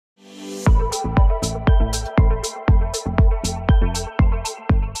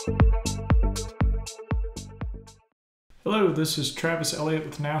Hello, this is Travis Elliott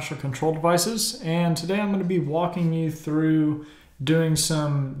with National Control Devices, and today I'm going to be walking you through doing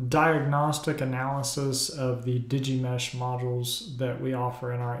some diagnostic analysis of the DigiMesh modules that we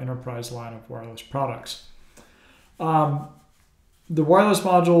offer in our enterprise line of wireless products. The wireless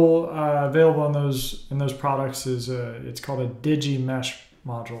module available in those products is it's called a DigiMesh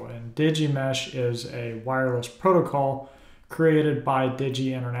module, and DigiMesh is a wireless protocol created by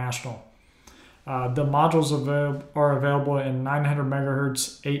Digi International. The modules are available in 900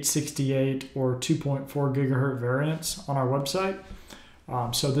 megahertz, 868, or 2.4 gigahertz variants on our website.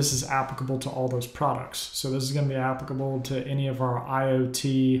 So this is applicable to all those products. So this is going to be applicable to any of our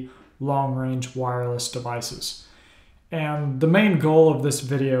IoT long-range wireless devices. And the main goal of this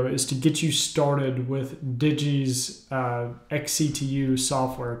video is to get you started with Digi's XCTU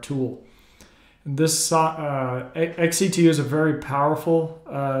software tool. This XCTU is a very powerful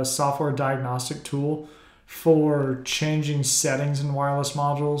software diagnostic tool for changing settings in wireless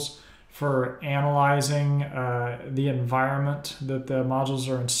modules, for analyzing the environment that the modules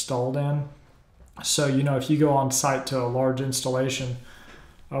are installed in. So, if you go on site to a large installation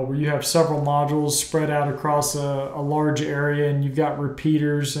where you have several modules spread out across a large area and you've got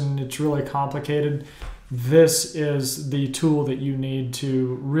repeaters and it's really complicated, this is the tool that you need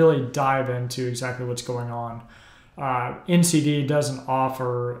to really dive into exactly what's going on. NCD doesn't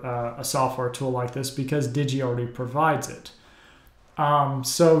offer a software tool like this because Digi already provides it.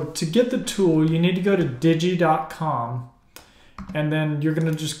 So to get the tool, you need to go to digi.com, and then you're going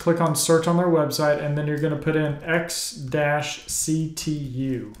to just click on search on their website, and then you're going to put in X-CTU.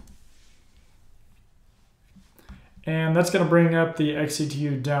 And that's going to bring up the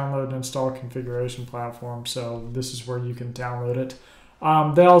XCTU download and install configuration platform. So this is where you can download it.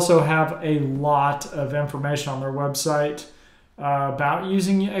 They also have a lot of information on their website about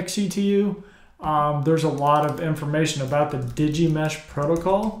using XCTU. There's a lot of information about the DigiMesh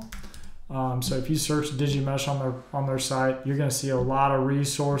protocol. So if you search DigiMesh on their site, you're going to see a lot of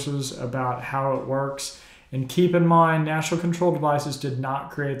resources about how it works. And keep in mind, National Control Devices did not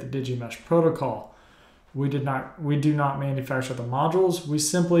create the DigiMesh protocol. We do not manufacture the modules. We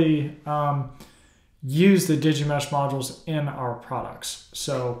simply use the DigiMesh modules in our products.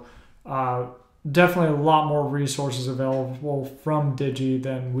 So definitely a lot more resources available from Digi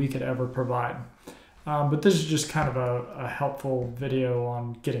than we could ever provide. But this is just kind of a helpful video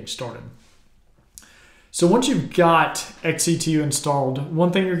on getting started. So once you've got XCTU installed,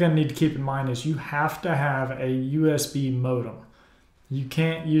 one thing you're going to need to keep in mind is you have to have a USB modem. You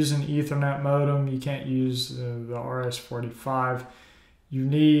can't use an Ethernet modem. You can't use the RS-485. You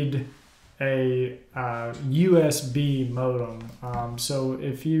need a USB modem. So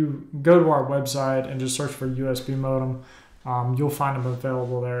if you go to our website and just search for USB modem, you'll find them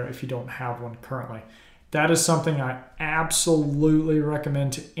available there if you don't have one currently. That is something I absolutely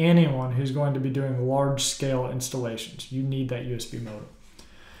recommend to anyone who's going to be doing large-scale installations. You need that USB modem.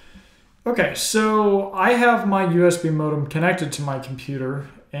 Okay, so I have my USB modem connected to my computer,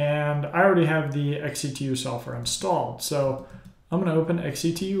 and I already have the XCTU software installed. So I'm going to open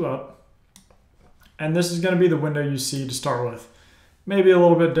XCTU up, and this is going to be the window you see to start with. Maybe a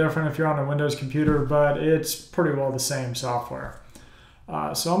little bit different if you're on a Windows computer, but it's pretty well the same software.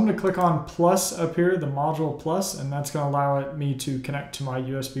 So I'm going to click on plus up here, the module plus, and that's going to allow me to connect to my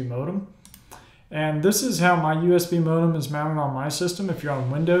USB modem. And this is how my USB modem is mounted on my system. If you're on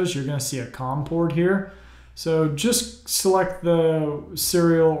Windows, you're going to see a COM port here. So just select the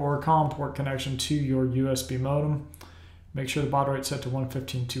serial or COM port connection to your USB modem. Make sure the baud rate is set to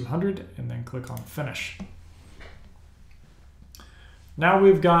 115/200, and then click on Finish. Now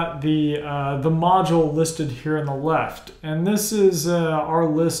we've got the module listed here on the left, and this is our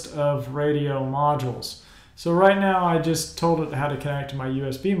list of radio modules. So right now I just told it how to connect to my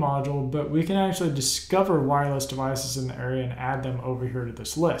USB module, but we can actually discover wireless devices in the area and add them over here to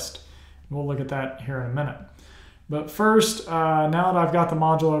this list. We'll look at that here in a minute. But first, now that I've got the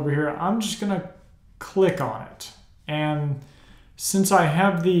module over here, I'm just going to click on it. And since I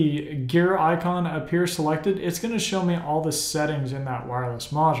have the gear icon up here selected, it's going to show me all the settings in that wireless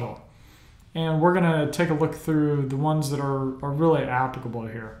module. And we're going to take a look through the ones that are really applicable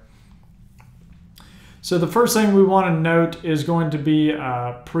here. So the first thing we want to note is going to be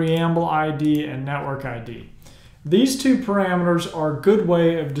preamble ID and network ID. These two parameters are a good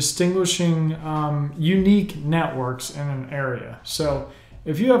way of distinguishing unique networks in an area. So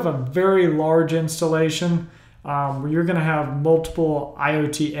if you have a very large installation where you're going to have multiple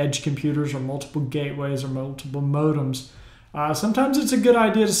IoT edge computers or multiple gateways or multiple modems, sometimes it's a good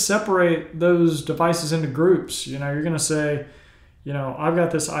idea to separate those devices into groups. You're going to say, I've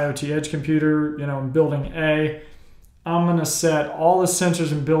got this IoT edge computer, in building A, I'm going to set all the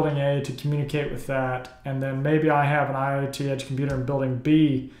sensors in building A to communicate with that, and then maybe I have an IoT edge computer in building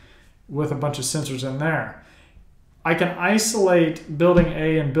B with a bunch of sensors in there. I can isolate building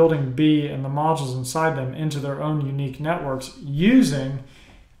A and building B and the modules inside them into their own unique networks using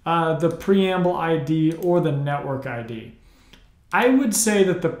the preamble ID or the network ID. I would say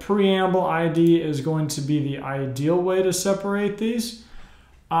that the preamble ID is going to be the ideal way to separate these.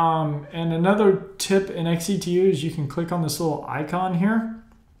 And another tip in XCTU is you can click on this little icon here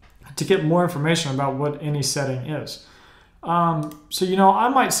to get more information about what any setting is. So, I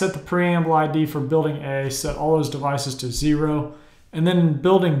might set the preamble ID for building A, set all those devices to 0, and then in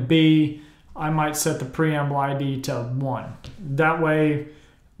building B, I might set the preamble ID to 1. That way,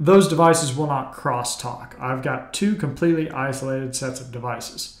 those devices will not crosstalk. I've got 2 completely isolated sets of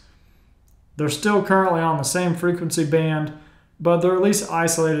devices. They're still currently on the same frequency band, but they're at least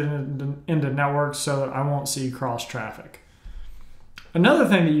isolated into networks so that I won't see cross traffic. Another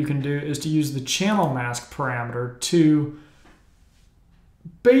thing that you can do is to use the channel mask parameter to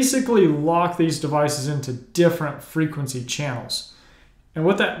basically lock these devices into different frequency channels. And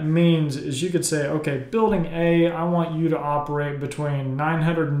what that means is you could say, okay, building A, I want you to operate between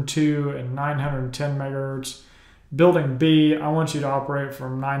 902 and 910 megahertz. Building B, I want you to operate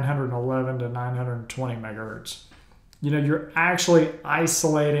from 911 to 920 megahertz. You're actually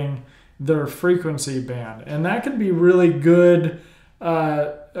isolating their frequency band. And that can be really good,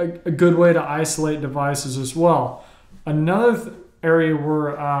 a good way to isolate devices as well. Another area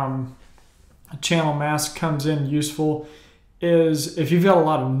where channel mask comes in useful is if you've got a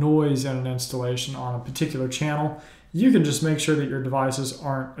lot of noise in an installation on a particular channel, you can just make sure that your devices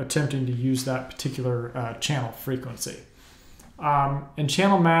aren't attempting to use that particular channel frequency. And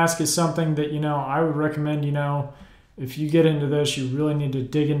channel mask is something that, I would recommend, if you get into this, you really need to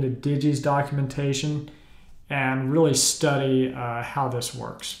dig into Digi's documentation and really study how this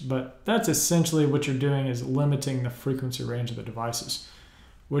works. But that's essentially what you're doing, is limiting the frequency range of the devices,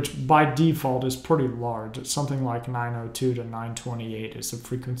 which by default is pretty large. It's something like 902 to 928 is the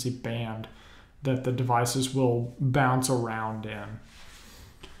frequency band that the devices will bounce around in.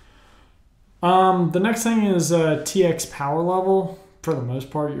 The next thing is TX power level. For the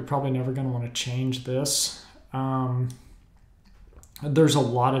most part, you're probably never going to want to change this. There's a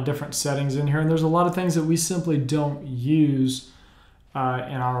lot of different settings in here, and there's a lot of things that we simply don't use in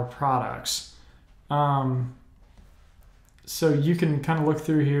our products. So you can kind of look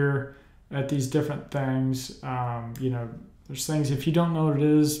through here at these different things. There's things, if you don't know what it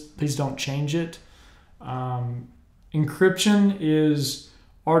is, please don't change it. Encryption is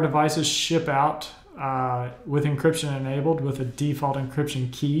our devices ship out with encryption enabled with a default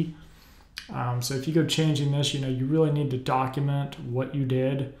encryption key. So if you go changing this, you really need to document what you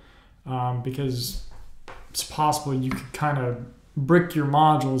did because it's possible you could kind of brick your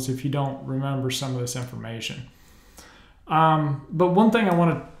modules if you don't remember some of this information. But one thing I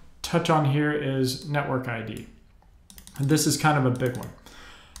want to touch on here is network ID. This is kind of a big one.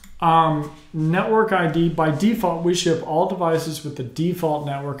 Network ID, by default, we ship all devices with the default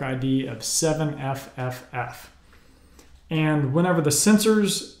network ID of 7FFF. And whenever the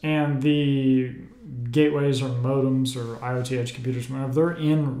sensors and the gateways or modems or IoT edge computers, whenever they're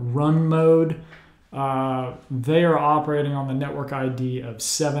in run mode, they are operating on the network ID of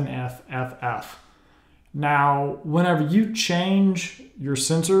 7FFF. Now, whenever you change your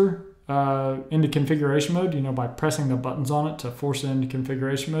sensor into configuration mode, by pressing the buttons on it to force it into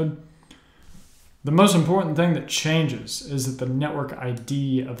configuration mode, the most important thing that changes is that the network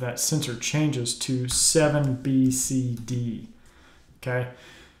ID of that sensor changes to 7BCD. Okay,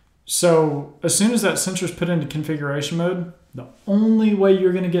 so as soon as that sensor is put into configuration mode, the only way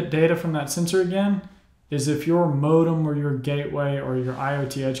you're going to get data from that sensor again is if your modem or your gateway or your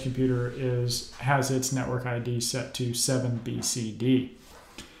IoT edge computer has its network ID set to 7BCD.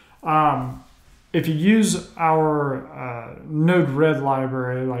 If you use our Node-RED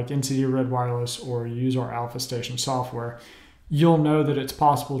library like NCD Red Wireless, or you use our Alpha Station software, you'll know that it's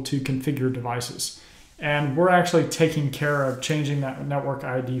possible to configure devices. And we're actually taking care of changing that network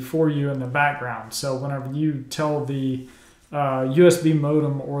ID for you in the background. So whenever you tell the USB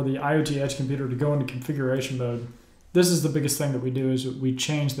modem or the IoT edge computer to go into configuration mode, this is the biggest thing that we do, is we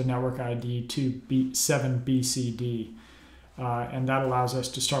change the network ID to 7BCD. And that allows us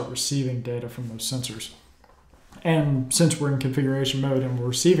to start receiving data from those sensors. And since we're in configuration mode and we're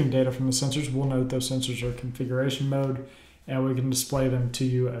receiving data from the sensors, we'll know that those sensors are in configuration mode, and we can display them to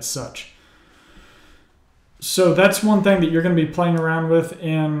you as such. So that's one thing that you're going to be playing around with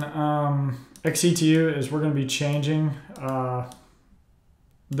in XCTU, is we're going to be changing the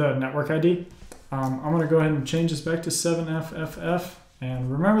network ID. I'm going to go ahead and change this back to 7FFF.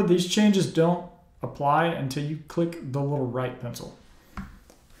 And remember, these changes don't apply until you click the little right pencil.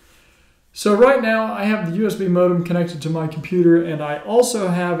 So right now I have the USB modem connected to my computer, and I also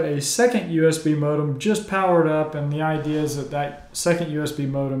have a second USB modem just powered up, and the idea is that that second USB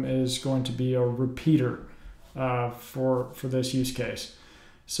modem is going to be a repeater for this use case.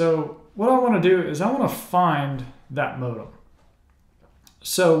 So what I want to do is I want to find that modem.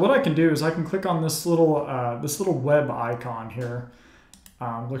 So what I can do is I can click on this little web icon here.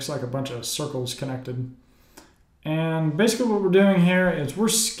 Looks like a bunch of circles connected. And basically what we're doing here is we're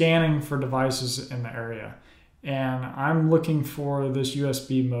scanning for devices in the area. And I'm looking for this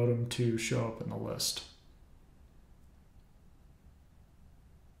USB modem to show up in the list.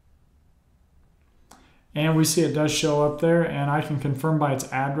 And we see it does show up there, and I can confirm by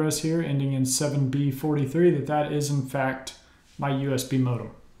its address here, ending in 7B43, that that is in fact my USB modem.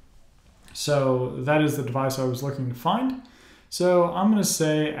 So that is the device I was looking to find. So I'm going to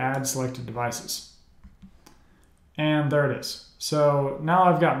say add selected devices. And there it is. So now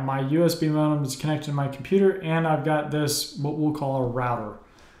I've got my USB modem that's connected to my computer, and I've got this, what we'll call a router,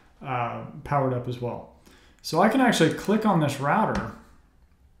 powered up as well. So I can actually click on this router,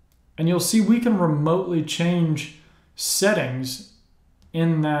 and you'll see we can remotely change settings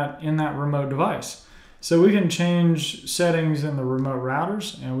in that remote device. So we can change settings in the remote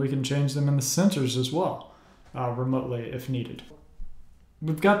routers, and we can change them in the sensors as well, remotely if needed.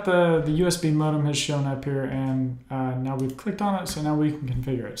 We've got the USB modem has shown up here, and now we've clicked on it, so now we can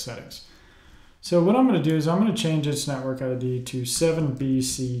configure its settings. So what I'm going to do is I'm going to change its network ID to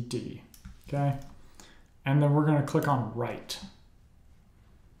 7BCD, okay? And then we're going to click on write.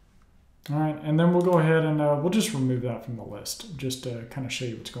 All right, and then we'll go ahead and we'll just remove that from the list, just to kind of show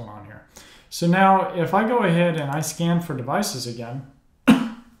you what's going on here. So now if I go ahead and I scan for devices again,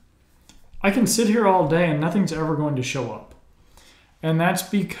 I can sit here all day and nothing's ever going to show up. And that's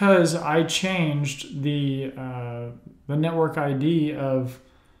because I changed the network ID of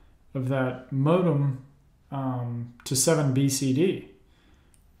that modem to 7BCD.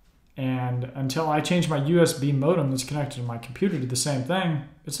 And until I change my USB modem that's connected to my computer to the same thing,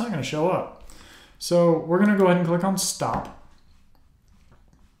 it's not going to show up. So we're going to go ahead and click on stop.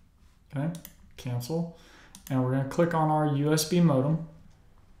 Okay, cancel. And we're going to click on our USB modem.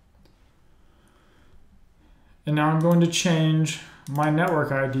 And now I'm going to change my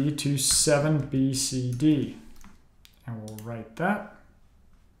network ID to 7BCD. And we'll write that.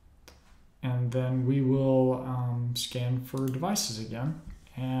 And then we will scan for devices again.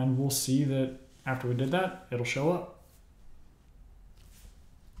 And we'll see that after we did that, it'll show up.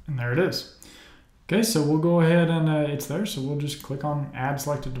 And there it is. Okay, so we'll go ahead and it's there. So we'll just click on add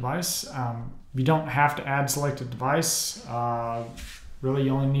selected device. You don't have to add selected device. Really,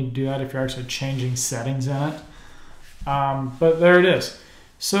 you only need to do that if you're actually changing settings in it. But there it is.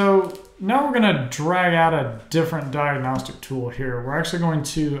 So now we're going to drag out a different diagnostic tool here. We're actually going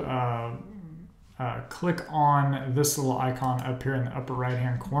to click on this little icon up here in the upper right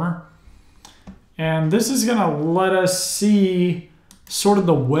hand corner. And this is going to let us see sort of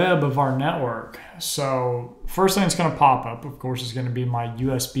the web of our network. So first thing that's going to pop up, of course, is going to be my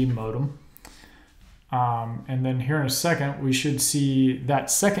USB modem. And then here in a second, we should see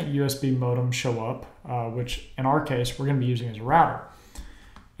that second USB modem show up, which in our case, we're going to be using as a router.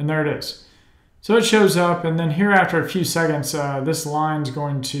 And there it is. So it shows up, and then here after a few seconds, this line's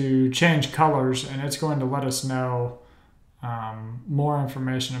going to change colors, and it's going to let us know more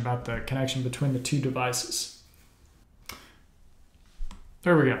information about the connection between the two devices.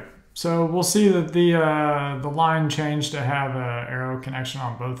 There we go. So we'll see that the line changed to have an arrow connection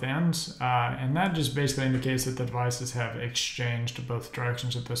on both ends, and that just basically indicates that the devices have exchanged both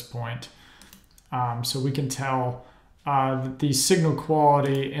directions at this point. So we can tell that the signal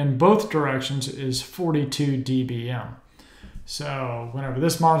quality in both directions is 42 dBm. So whenever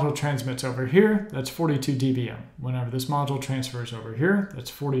this module transmits over here, that's 42 dBm. Whenever this module transfers over here, that's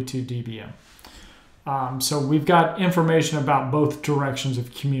 42 dBm. So we've got information about both directions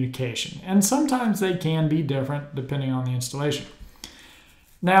of communication, and sometimes they can be different depending on the installation.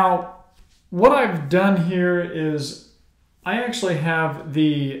 Now, what I've done here is I actually have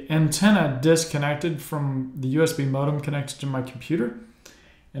the antenna disconnected from the USB modem connected to my computer,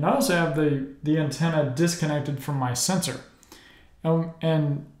 and I also have the antenna disconnected from my sensor.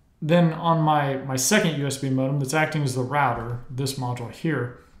 And then on my second USB modem that's acting as the router, this module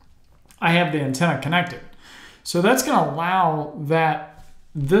here, I have the antenna connected. So that's going to allow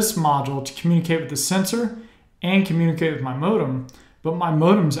this module to communicate with the sensor and communicate with my modem, but my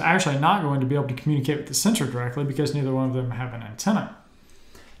modem's actually not going to be able to communicate with the sensor directly because neither one of them have an antenna.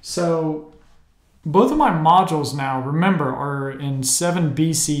 So both of my modules now, remember, are in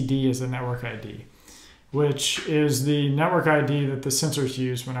 7BCD as the network ID, which is the network ID that the sensors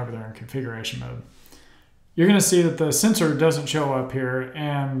use whenever they're in configuration mode. You're going to see that the sensor doesn't show up here,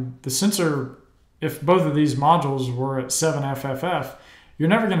 and the sensor, if both of these modules were at 7FFF, you're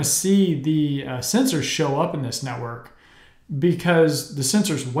never going to see the sensors show up in this network because the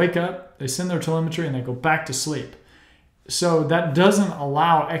sensors wake up, they send their telemetry, and they go back to sleep. So that doesn't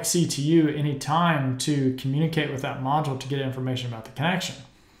allow XCTU any time to communicate with that module to get information about the connection.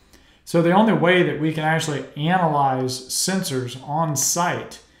 So the only way that we can actually analyze sensors on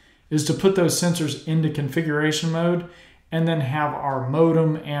site is to put those sensors into configuration mode and then have our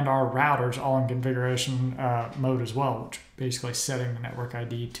modem and our routers all in configuration mode as well, which basically setting the network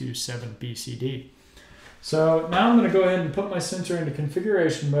ID to 7BCD. So now I'm going to go ahead and put my sensor into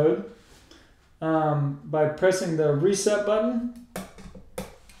configuration mode by pressing the reset button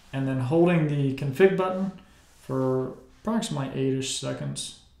and then holding the config button for approximately 8-ish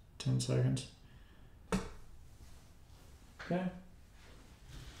seconds, 10 seconds. Okay.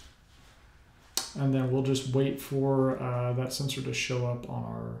 And then we'll just wait for that sensor to show up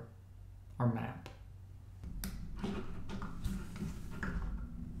on our map.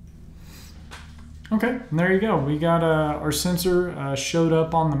 Okay, and there you go. We got our sensor showed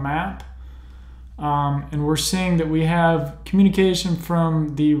up on the map. And we're seeing that we have communication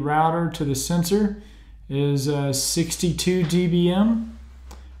from the router to the sensor is 62 dBm.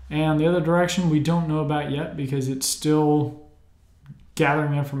 And the other direction we don't know about yet because it's still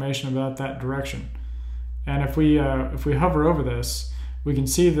gathering information about that direction. And if we hover over this, we can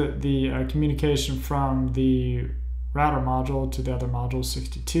see that the communication from the router module to the other module is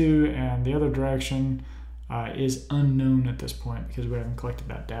 62, and the other direction is unknown at this point because we haven't collected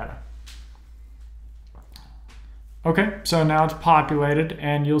that data. Okay, so now it's populated,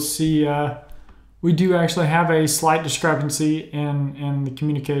 and you'll see we do actually have a slight discrepancy in the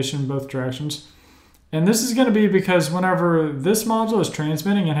communication in both directions. And this is going to be because whenever this module is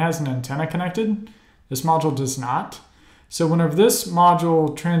transmitting, it has an antenna connected. This module does not. So whenever this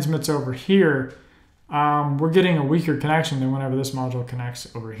module transmits over here, we're getting a weaker connection than whenever this module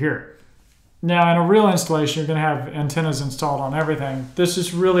connects over here. Now, in a real installation, you're going to have antennas installed on everything. This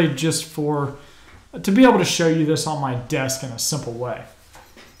is really just to be able to show you this on my desk in a simple way.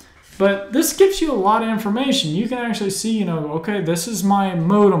 But this gives you a lot of information. You can actually see, okay, this is my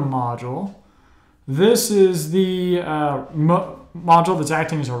modem module. This is the module that's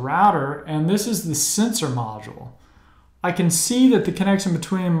acting as a router, and this is the sensor module. I can see that the connection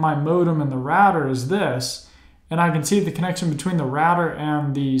between my modem and the router is this, and I can see the connection between the router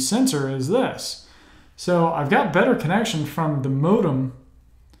and the sensor is this. So I've got better connection from the modem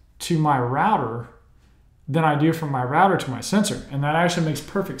to my router than I do from my router to my sensor. And that actually makes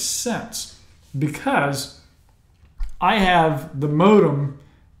perfect sense because I have the modem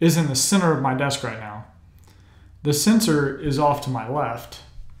is in the center of my desk right now. The sensor is off to my left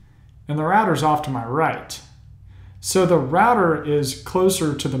and the router is off to my right. So the router is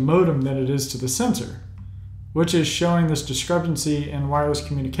closer to the modem than it is to the sensor, which is showing this discrepancy in wireless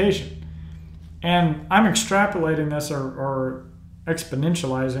communication. And I'm extrapolating this or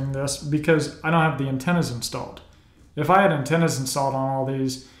exponentializing this because I don't have the antennas installed. If I had antennas installed on all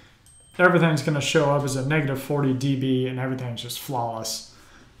these, everything's going to show up as a negative 40 dB and everything's just flawless.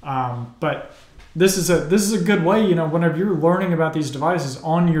 But this is a good way, whenever you're learning about these devices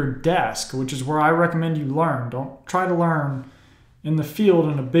on your desk, which is where I recommend you learn. Don't try to learn in the field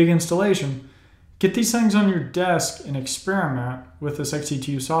in a big installation. Get these things on your desk and experiment with this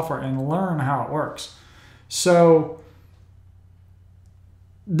XCTU software and learn how it works. So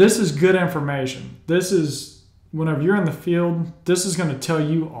this is good information. This is, whenever you're in the field, this is going to tell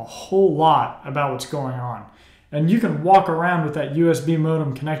you a whole lot about what's going on. And you can walk around with that USB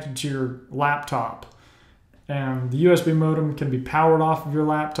modem connected to your laptop. And the USB modem can be powered off of your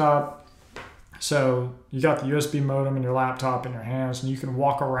laptop. So you got the USB modem in your laptop in your hands, and you can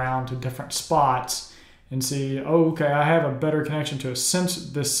walk around to different spots and see, oh, okay, I have a better connection to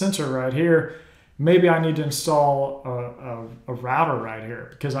this sensor right here. Maybe I need to install a router right here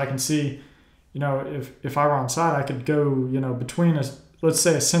because I can see, if I were on site, I could go, between let's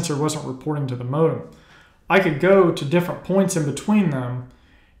say a sensor wasn't reporting to the modem. I could go to different points in between them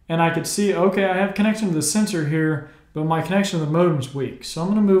and I could see, okay, I have connection to the sensor here, but my connection to the modem is weak. So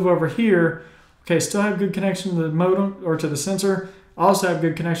I'm going to move over here. Okay, still have good connection to the modem or to the sensor. I also have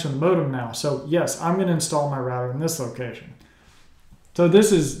good connection to the modem now. So yes, I'm going to install my router in this location. So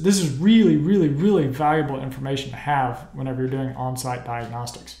this is really, really, really valuable information to have whenever you're doing on-site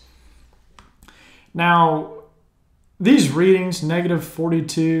diagnostics. Now, these readings, negative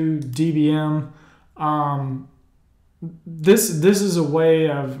 42 dBm, This is a way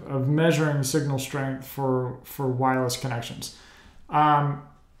of measuring signal strength for wireless connections. And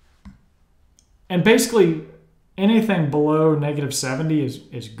basically anything below -70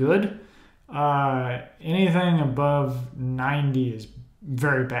 is good. Anything above 90 is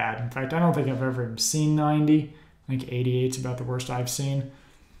very bad. In fact, I don't think I've ever seen 90. I think 88 is about the worst I've seen.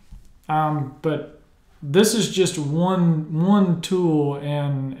 But this is just one tool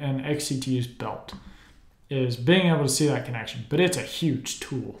in XCTU's belt, is being able to see that connection. But it's a huge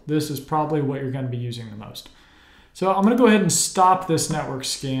tool. This is probably what you're going to be using the most. So I'm going to go ahead and stop this network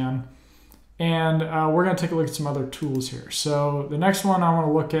scan, and we're going to take a look at some other tools here. So the next one I want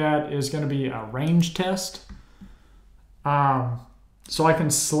to look at is going to be a range test. So I can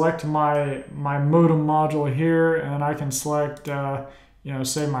select my modem module here, and I can select,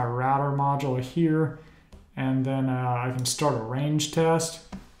 say my router module here, and then I can start a range test.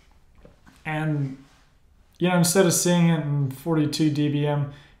 And instead of seeing it in 42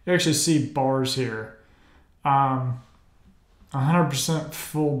 dBm, you actually see bars here. 100%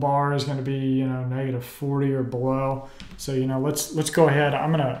 full bar is going to be -40 or below. So let's go ahead.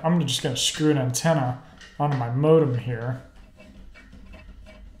 I'm just gonna screw an antenna onto my modem here.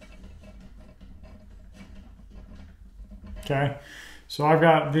 Okay, so I've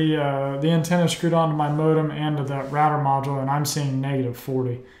got the antenna screwed onto my modem and to that router module, and I'm seeing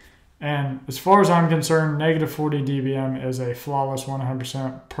 -40. And as far as I'm concerned, -40 dBm is a flawless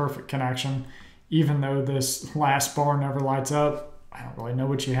 100% perfect connection. Even though this last bar never lights up, I don't really know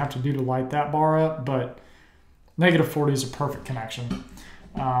what you have to do to light that bar up, but -40 is a perfect connection.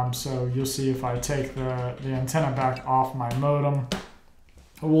 So you'll see if I take the antenna back off my modem,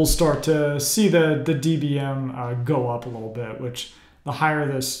 we'll start to see the dBm go up a little bit, which the higher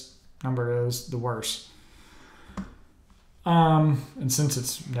this number is, the worse. And since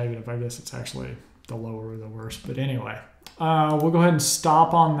it's negative, I guess it's actually the lower the worse. But anyway, we'll go ahead and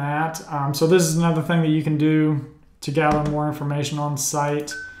stop on that. So this is another thing that you can do to gather more information on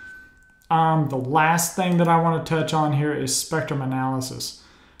site. The last thing that I want to touch on here is spectrum analysis.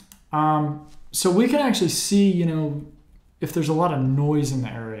 So we can actually see, if there's a lot of noise in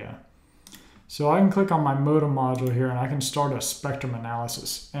the area. So I can click on my modem module here, and I can start a spectrum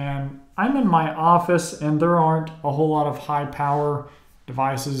analysis. And I'm in my office, and there aren't a whole lot of high power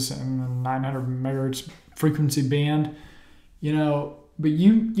devices in the 900 megahertz frequency band, but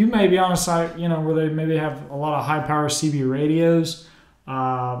you may be on a site, where they maybe have a lot of high power CB radios.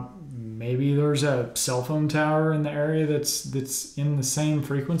 Maybe there's a cell phone tower in the area that's in the same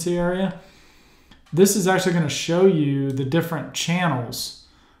frequency area. This is actually going to show you the different channels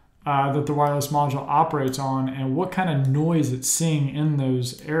that the wireless module operates on and what kind of noise it's seeing in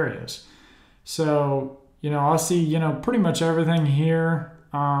those areas. So, I'll see, pretty much everything here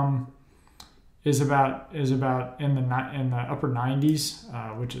is about in the upper 90s,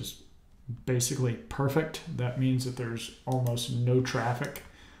 which is basically perfect. That means that there's almost no traffic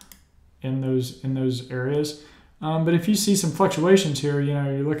in those areas. But if you see some fluctuations here,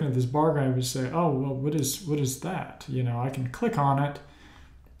 you're looking at this bar graph, you say, oh, well, what is that? I can click on it,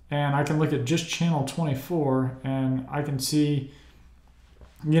 and I can look at just channel 24, and I can see,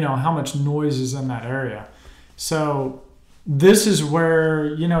 how much noise is in that area. So this is where,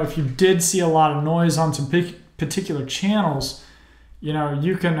 if you did see a lot of noise on some particular channels,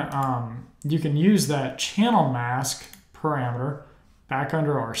 you can use that channel mask parameter back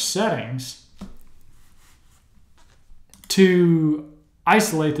under our settings to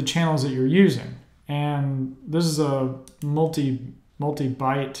isolate the channels that you're using. And this is a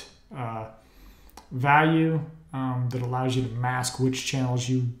multi-byte value that allows you to mask which channels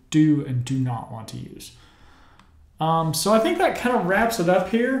you do and do not want to use. So I think that kind of wraps it up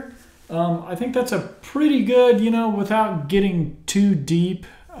here. I think that's a pretty good, without getting too deep,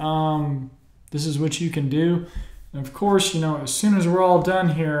 this is what you can do. And of course, as soon as we're all done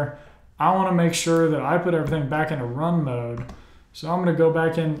here, I want to make sure that I put everything back into run mode. So I'm going to go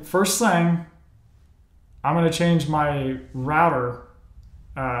back in. First thing, I'm going to change my router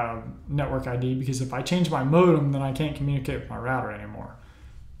network ID, because if I change my modem, then I can't communicate with my router anymore.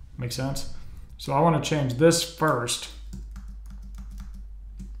 Make sense? So I want to change this first.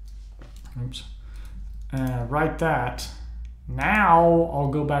 Oops. Write that. Now I'll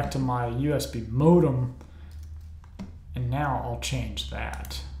go back to my USB modem, and now I'll change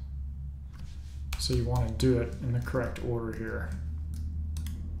that. So you want to do it in the correct order here.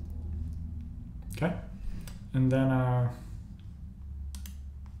 Okay. And then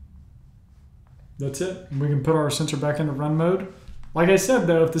that's it. We can put our sensor back into run mode. Like I said,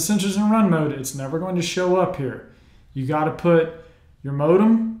 though, if the sensor's in run mode, it's never going to show up here. You got to put your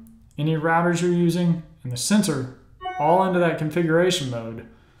modem any routers you're using, and the sensor all into that configuration mode,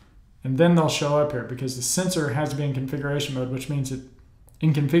 and then they'll show up here because the sensor has to be in configuration mode, which means that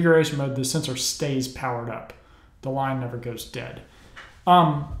in configuration mode, the sensor stays powered up. The line never goes dead.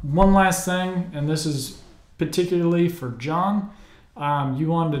 One last thing, and this is particularly for John. You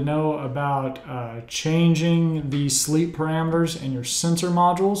wanted to know about changing the sleep parameters in your sensor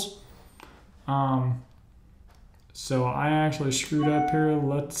modules. So I actually screwed up here.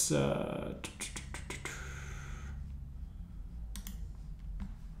 Let's I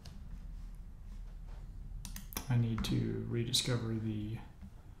need to rediscover the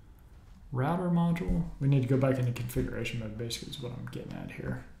router module. We need to go back into configuration mode, basically is what I'm getting at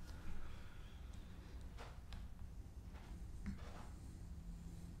here.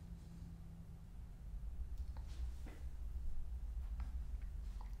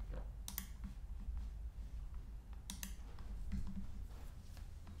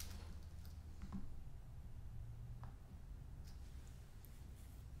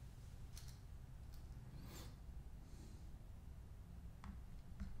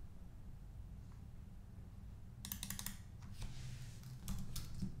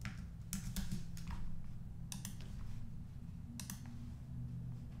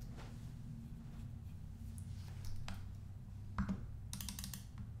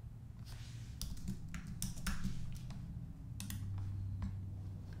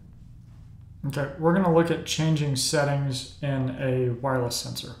 Okay, we're going to look at changing settings in a wireless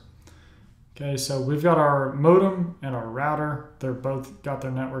sensor. Okay, so we've got our modem and our router. They're both got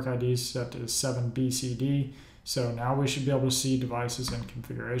their network IDs set to 7BCD. So now we should be able to see devices in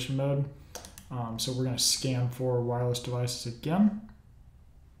configuration mode. So we're going to scan for wireless devices again.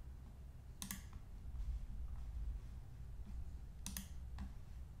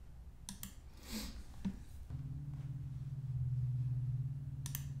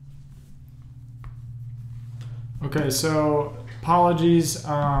 Okay, so apologies.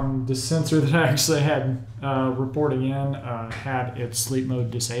 The sensor that I actually had reporting in had its sleep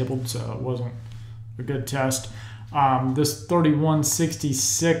mode disabled, so it wasn't a good test. This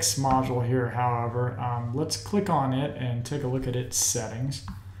 3166 module here, however, let's click on it and take a look at its settings,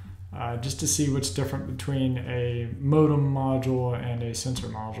 just to see what's different between a modem module and a sensor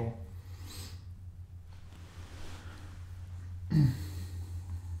module.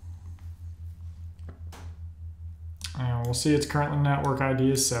 And we'll see its current network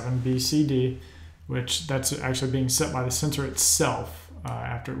ID is 7BCD, which that's actually being set by the sensor itself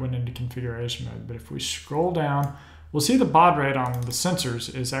after it went into configuration mode. But if we scroll down, we'll see the baud rate on the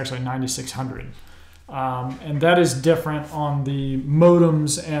sensors is actually 9600. And that is different on the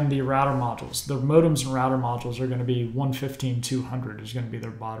modems and the router modules. The modems and router modules are going to be 115-200 is going to be their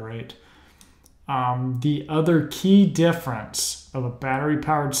baud rate. The other key difference of a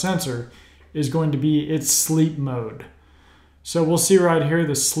battery-powered sensor is going to be its sleep mode. So we'll see right here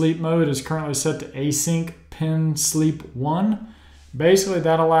the sleep mode is currently set to async pin sleep 1. Basically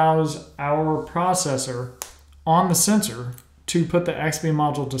that allows our processor on the sensor to put the XBee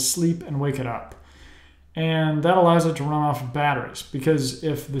module to sleep and wake it up. And that allows it to run off of batteries, because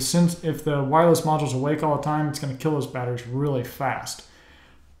if the wireless module is awake all the time, it's going to kill those batteries really fast.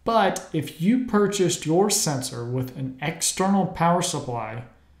 But if you purchased your sensor with an external power supply,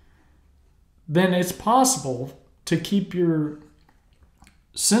 then it's possible to keep your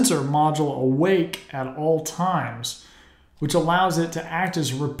sensor module awake at all times, which allows it to act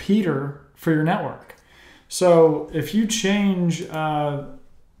as a repeater for your network. So if you change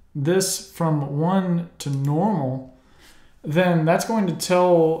this from 1 to normal, then that's going to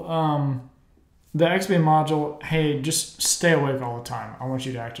tell the XBee module, hey, just stay awake all the time. I want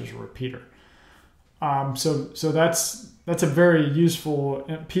you to act as a repeater. So that's a very useful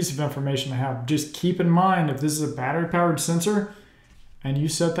piece of information to have. Just keep in mind, if this is a battery-powered sensor and you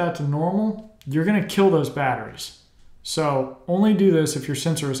set that to normal, you're going to kill those batteries. So only do this if your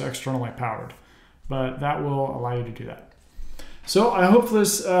sensor is externally powered, but that will allow you to do that. So I hope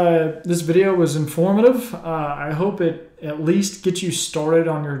this video was informative. I hope it at least gets you started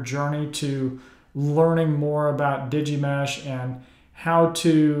on your journey to learning more about Digimesh and how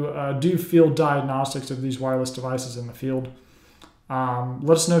to do field diagnostics of these wireless devices in the field.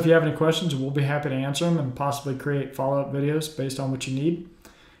 Let us know if you have any questions, and we'll be happy to answer them and possibly create follow-up videos based on what you need.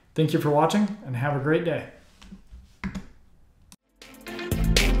 Thank you for watching, and have a great day.